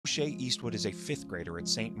O'Shea Eastwood is a 5th grader at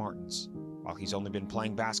St. Martin's. While he's only been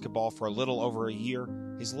playing basketball for a little over a year,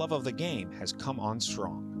 his love of the game has come on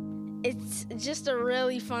strong. It's just a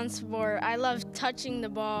really fun sport. I love touching the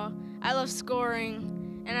ball, I love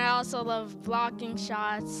scoring, and I also love blocking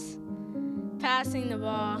shots, passing the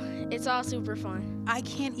ball. It's all super fun. I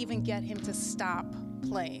can't even get him to stop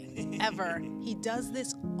playing, ever. He does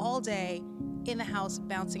this all day in the house,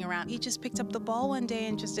 bouncing around. He just picked up the ball one day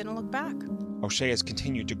and just didn't look back. O'Shea has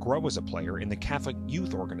continued to grow as a player in the Catholic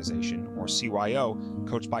Youth Organization, or CYO,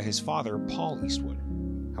 coached by his father, Paul Eastwood.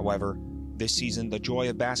 However, this season, the joy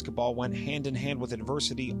of basketball went hand in hand with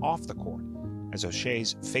adversity off the court, as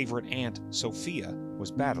O'Shea's favorite aunt, Sophia,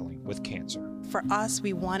 was battling with cancer. For us,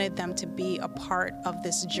 we wanted them to be a part of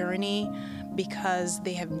this journey because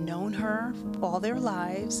they have known her all their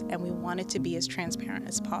lives, and we wanted to be as transparent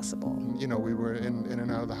as possible. You know, we were in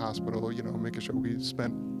and out of the hospital, you know, making sure we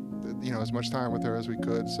spent, you know, as much time with her as we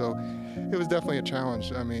could. So it was definitely a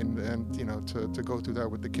challenge. I mean, and, you know, to go through that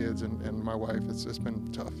with the kids and my wife, it's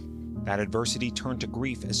been tough. That adversity turned to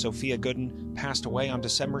grief as Sophia Gooden passed away on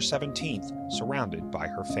December 17th, surrounded by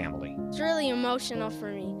her family. It's really emotional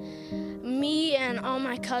for me. Me and all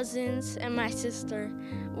my cousins and my sister,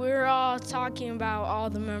 we were all talking about all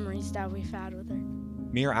the memories that we've had with her.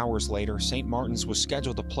 Mere hours later, St. Martin's was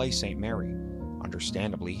scheduled to play St. Mary.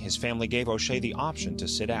 Understandably, his family gave O'Shea the option to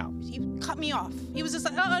sit out. He cut me off. He was just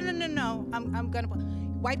like, oh, no, I'm gonna play.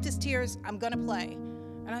 Wiped his tears, I'm gonna play.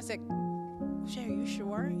 And I said, O'Shea, are you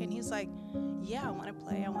sure? And he's like, yeah, I wanna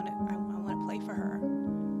play. I wanna play for her.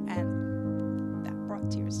 And that brought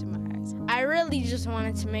tears to my eyes. I really just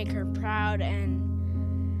wanted to make her proud, and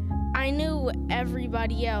I knew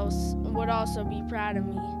everybody else would also be proud of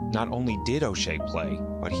me. Not only did O'Shea play,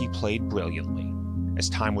 but he played brilliantly. As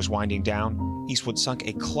time was winding down, Eastwood sunk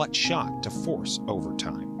a clutch shot to force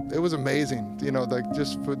overtime. It was amazing, you know, like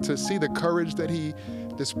to see the courage that he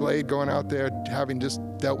displayed going out there, having just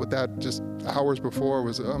dealt with that just hours before,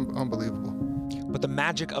 was unbelievable. But the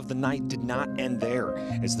magic of the night did not end there.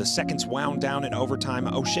 As the seconds wound down in overtime,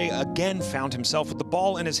 O'Shea again found himself with the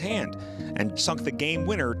ball in his hand and sunk the game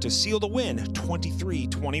winner to seal the win,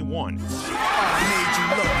 23-21. I made you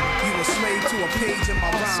look. You were slave to a page in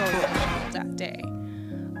my rhyme book. That day.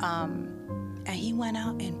 And he went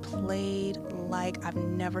out and played like I've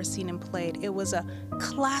never seen him played. It was a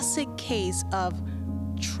classic case of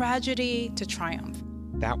tragedy to triumph.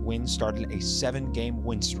 That win started a 7-game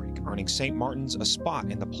win streak, earning St. Martin's a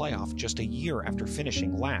spot in the playoff just a year after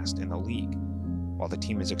finishing last in the league. While the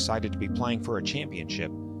team is excited to be playing for a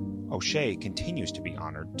championship, O'Shea continues to be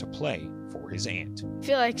honored to play for his aunt. I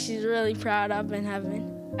feel like she's really proud up in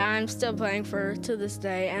heaven. I'm still playing for her to this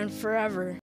day and forever.